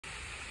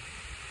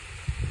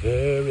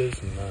There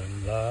is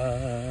none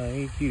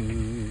like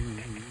you.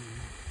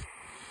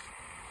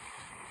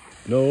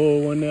 No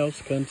one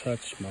else can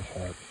touch my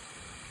heart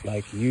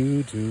like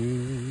you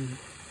do.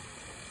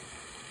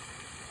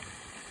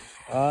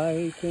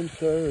 I can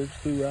search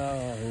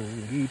throughout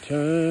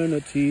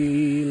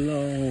eternity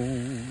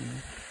long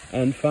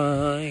and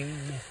find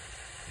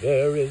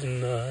there is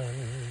none.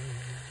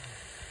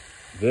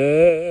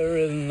 There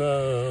is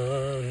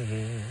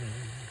none.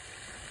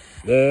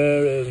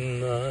 There is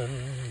none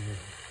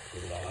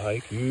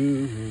like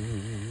you.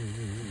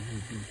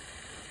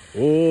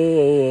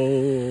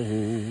 Oh,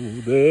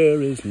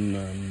 there is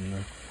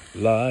none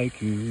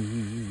like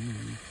you.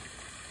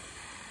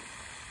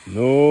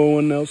 No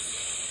one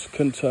else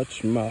can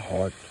touch my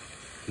heart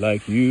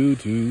like you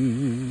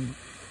do.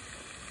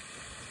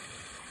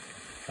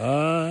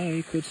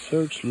 I could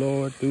search,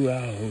 Lord,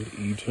 throughout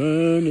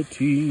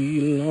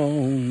eternity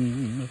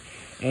long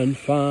and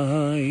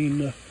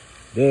find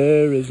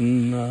there is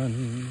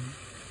none.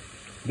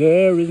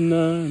 There is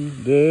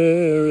none,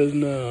 there is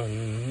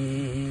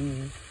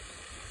none,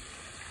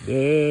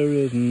 there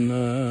is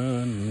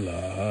none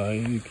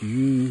like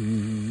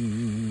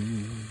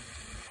you,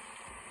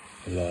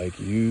 like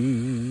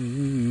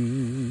you,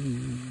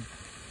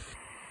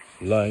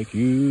 like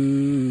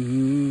you,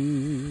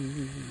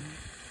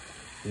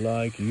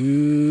 like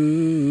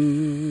you,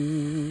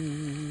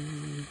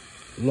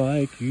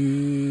 like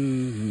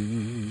you.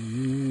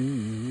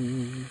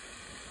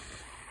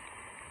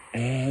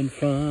 And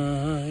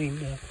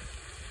find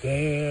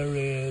there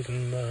is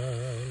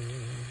none,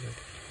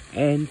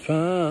 and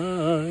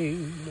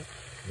find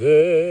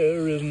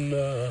there is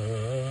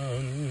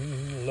none,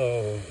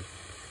 Lord,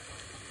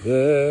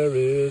 there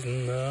is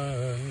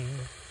none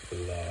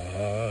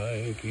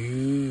like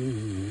you.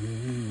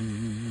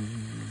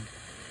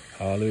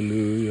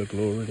 Hallelujah,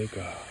 glory to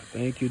God.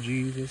 Thank you,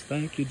 Jesus,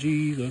 thank you,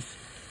 Jesus,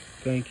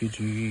 thank you,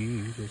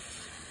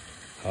 Jesus.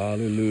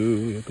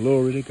 Hallelujah,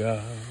 glory to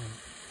God.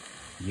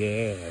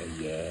 Yeah,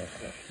 yeah,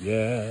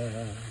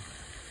 yeah.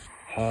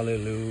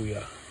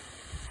 Hallelujah.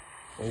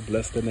 Oh,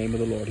 bless the name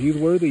of the Lord. He's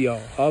worthy, y'all.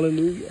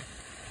 Hallelujah.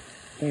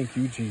 Thank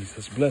you,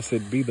 Jesus.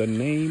 Blessed be the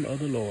name of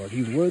the Lord.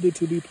 He's worthy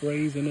to be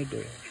praised and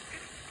adored.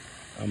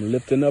 I'm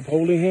lifting up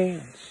holy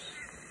hands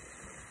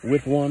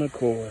with one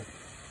accord,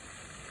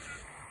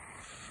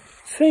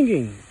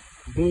 singing,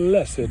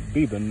 blessed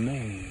be the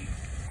name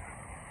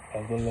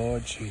of the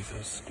Lord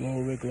Jesus.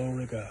 Glory,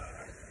 glory,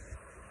 God.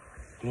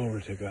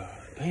 Glory to God.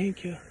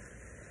 Thank you.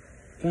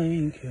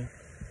 Thank you.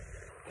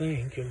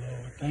 Thank you,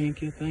 Lord.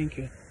 Thank you, thank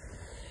you.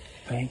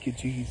 Thank you,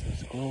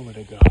 Jesus. Glory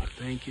to God.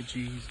 Thank you,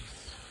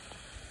 Jesus.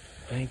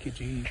 Thank you,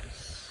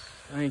 Jesus.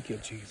 Thank you,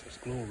 Jesus.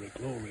 Glory,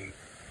 glory.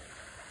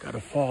 Got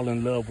to fall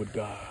in love with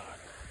God.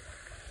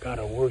 Got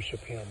to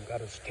worship him. Got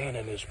to stand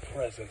in his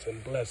presence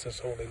and bless his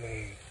holy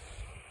name.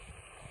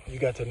 You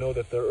got to know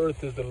that the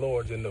earth is the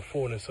Lord's and the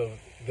fullness of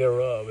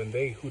thereof, and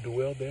they who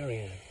dwell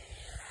therein.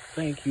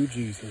 Thank you,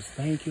 Jesus.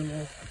 Thank you,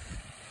 Lord.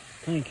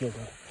 Thank you,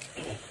 Lord.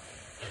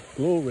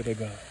 Glory to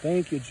God.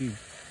 Thank you, Jesus.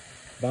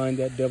 Bind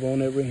that devil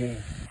on every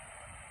hand.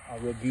 I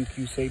rebuke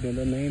you, Satan, in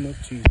the name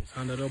of Jesus.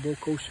 In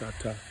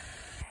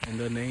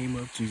the name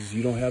of Jesus.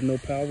 You don't have no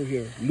power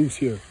here. Loose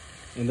here.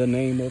 In the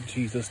name of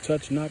Jesus.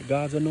 Touch not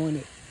God's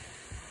anointed.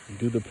 And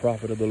do the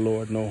prophet of the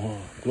Lord no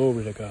harm.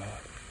 Glory to God.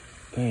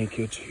 Thank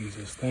you,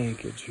 Jesus.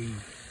 Thank you,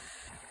 Jesus.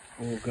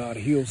 Oh, God,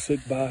 heal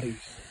sick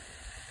bodies.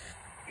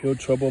 Heal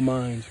troubled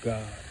minds,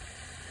 God.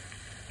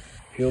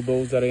 Heal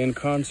those that are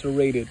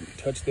incarcerated.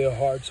 Touch their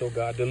hearts, oh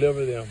God.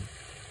 Deliver them.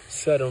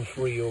 Set them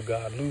free, oh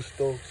God. Loose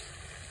those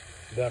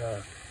that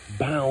are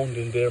bound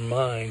in their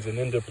minds and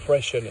in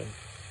depression and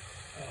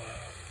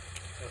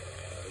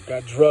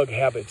got drug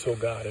habits, oh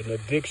God, and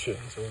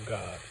addictions, oh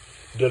God.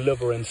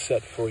 Deliver and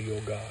set free,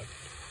 oh God.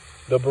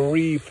 The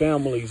bereaved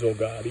families, oh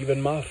God,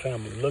 even my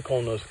family, look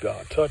on us,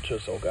 God. Touch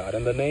us, oh God,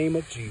 in the name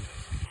of Jesus.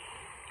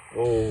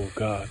 Oh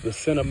God, the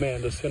sinner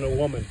man, the sinner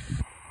woman,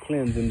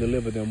 cleanse and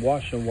deliver them.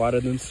 Wash them whiter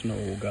than snow,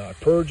 oh God.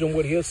 Purge them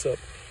with hyssop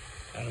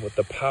and with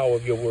the power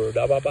of your word.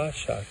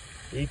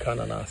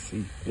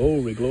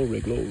 Glory, glory,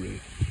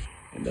 glory.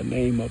 In the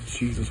name of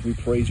Jesus, we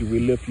praise you, we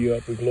lift you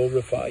up, we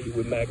glorify you,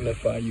 we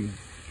magnify you.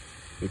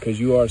 Because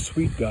you are a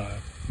sweet God.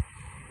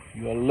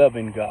 You are a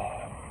loving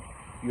God.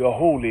 You are a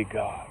holy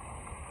God.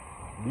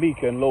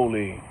 Meek and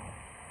lowly,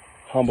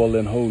 humble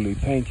and holy.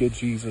 Thank you,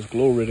 Jesus.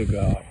 Glory to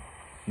God.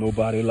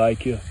 Nobody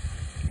like you.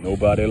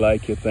 Nobody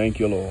like you. Thank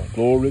you, Lord.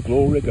 Glory,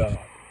 glory, God.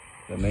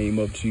 In the name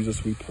of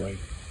Jesus we pray.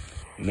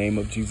 In the name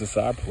of Jesus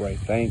I pray.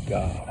 Thank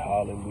God.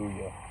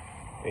 Hallelujah.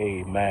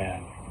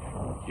 Amen.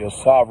 You're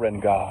sovereign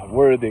God.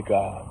 Worthy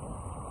God.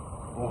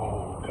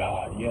 Oh,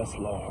 God. Yes,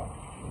 Lord.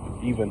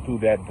 Even through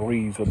that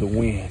breeze of the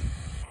wind.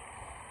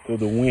 Through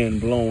the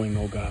wind blowing,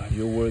 oh God.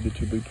 You're worthy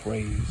to be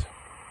praised.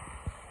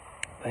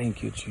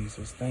 Thank you,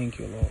 Jesus. Thank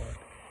you, Lord.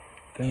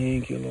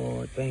 Thank you,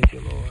 Lord. Thank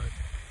you, Lord.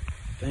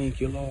 Thank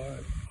you,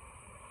 Lord.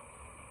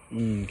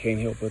 Can't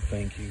help but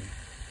thank you.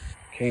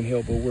 Can't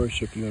help but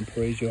worship you and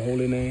praise your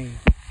holy name.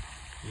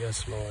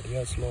 Yes, Lord.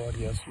 Yes, Lord.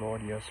 Yes,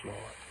 Lord. Yes,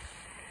 Lord.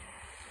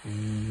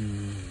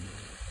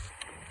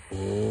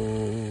 Oh,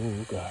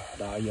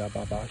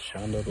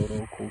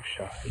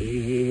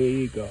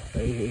 Hey, God.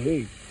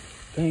 Hey.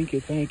 Thank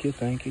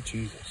you,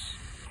 Jesus.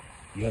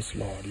 Yes,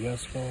 Lord.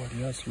 Yes, Lord.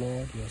 Yes,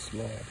 Lord. Yes,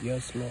 Lord.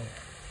 Yes, Lord.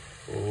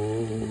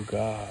 Oh,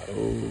 God.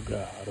 Oh,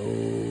 God.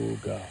 Oh,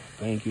 God.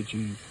 Thank you,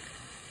 Jesus.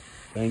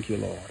 Thank you,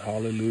 Lord.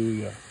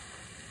 Hallelujah.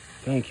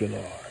 Thank you,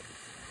 Lord.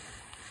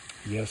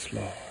 Yes,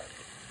 Lord.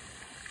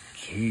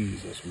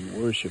 Jesus, we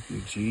worship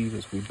you,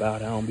 Jesus. We bow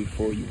down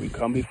before you. We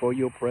come before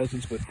your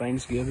presence with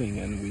thanksgiving,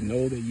 and we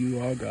know that you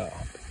are God.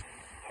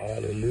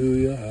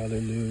 Hallelujah,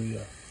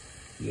 hallelujah.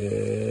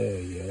 Yeah.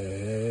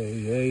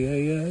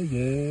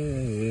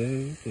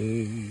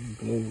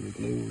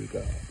 Glory,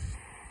 God.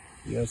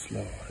 Yes,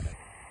 Lord.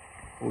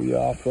 Oh,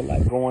 yeah, I feel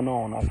like going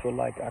on. I feel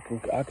like I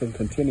can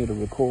continue to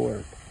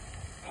record.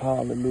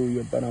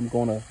 Hallelujah, but I'm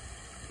going to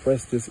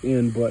press this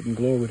end button.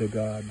 Glory to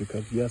God,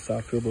 because yes,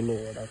 I feel the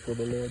Lord. I feel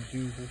the Lord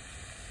Jesus.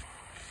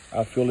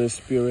 I feel his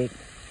spirit.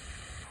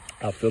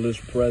 I feel his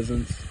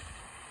presence.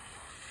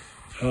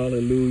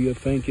 Hallelujah.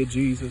 Thank you,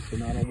 Jesus.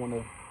 And I don't want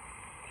to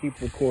keep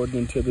recording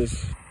until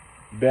this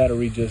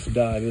battery just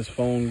die. This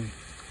phone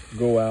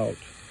go out.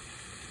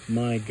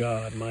 My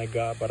God.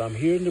 But I'm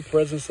here in the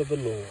presence of the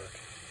Lord.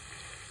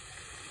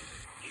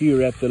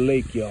 Here at the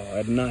lake, y'all,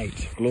 at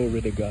night.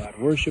 Glory to God.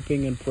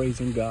 Worshiping and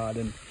praising God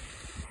and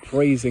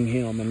praising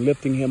him and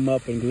lifting him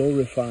up and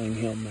glorifying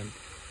him and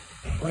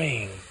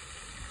praying.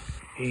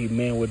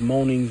 Amen. With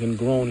moanings and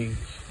groanings.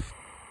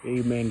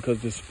 Amen. Because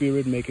the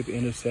Spirit maketh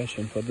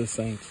intercession for the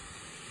saints.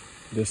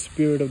 The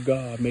Spirit of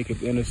God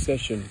maketh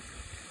intercession.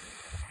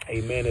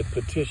 Amen. It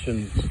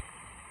petitions.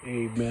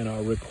 Amen.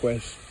 Our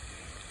requests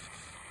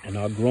and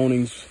our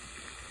groanings.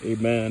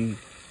 Amen.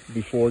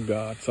 Before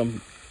God.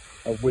 Some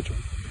of which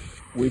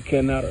we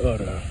cannot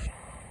utter.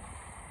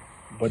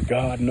 But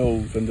God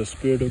knows, and the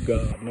Spirit of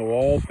God know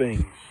all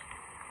things.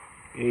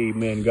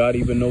 Amen. God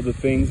even know the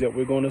things that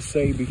we're going to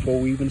say before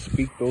we even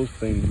speak those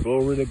things.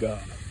 Glory to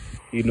God.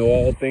 He know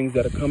all things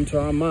that have come to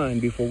our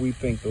mind before we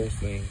think those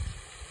things.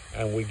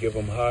 And we give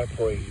him high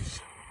praise.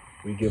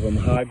 We give him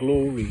high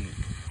glory,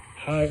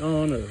 high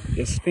honor,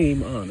 esteem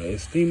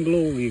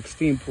glory,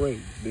 esteem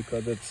praise,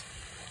 because it's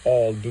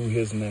all due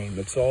his name.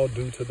 It's all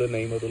due to the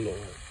name of the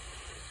Lord.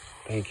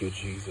 Thank you,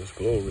 Jesus.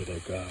 Glory to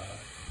God.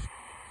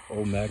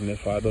 Oh,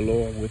 magnify the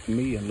Lord with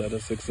me and let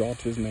us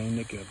exalt his name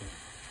together.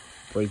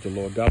 Praise the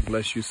Lord. God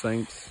bless you,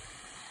 saints.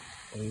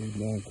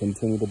 Amen.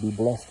 Continue to be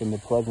blessed in the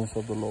presence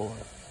of the Lord.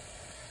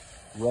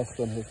 Rest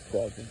in his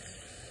presence.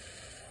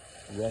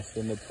 Rest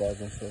in the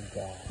presence of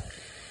God.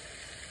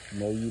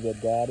 Know you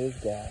that God is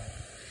God.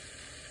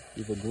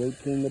 He's a great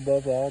king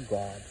above all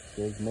gods.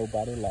 There's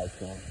nobody like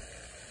him.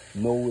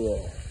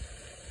 Nowhere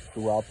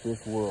throughout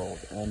this world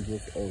and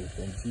this earth.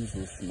 In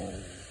Jesus'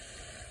 name,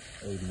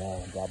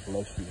 amen. God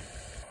bless you.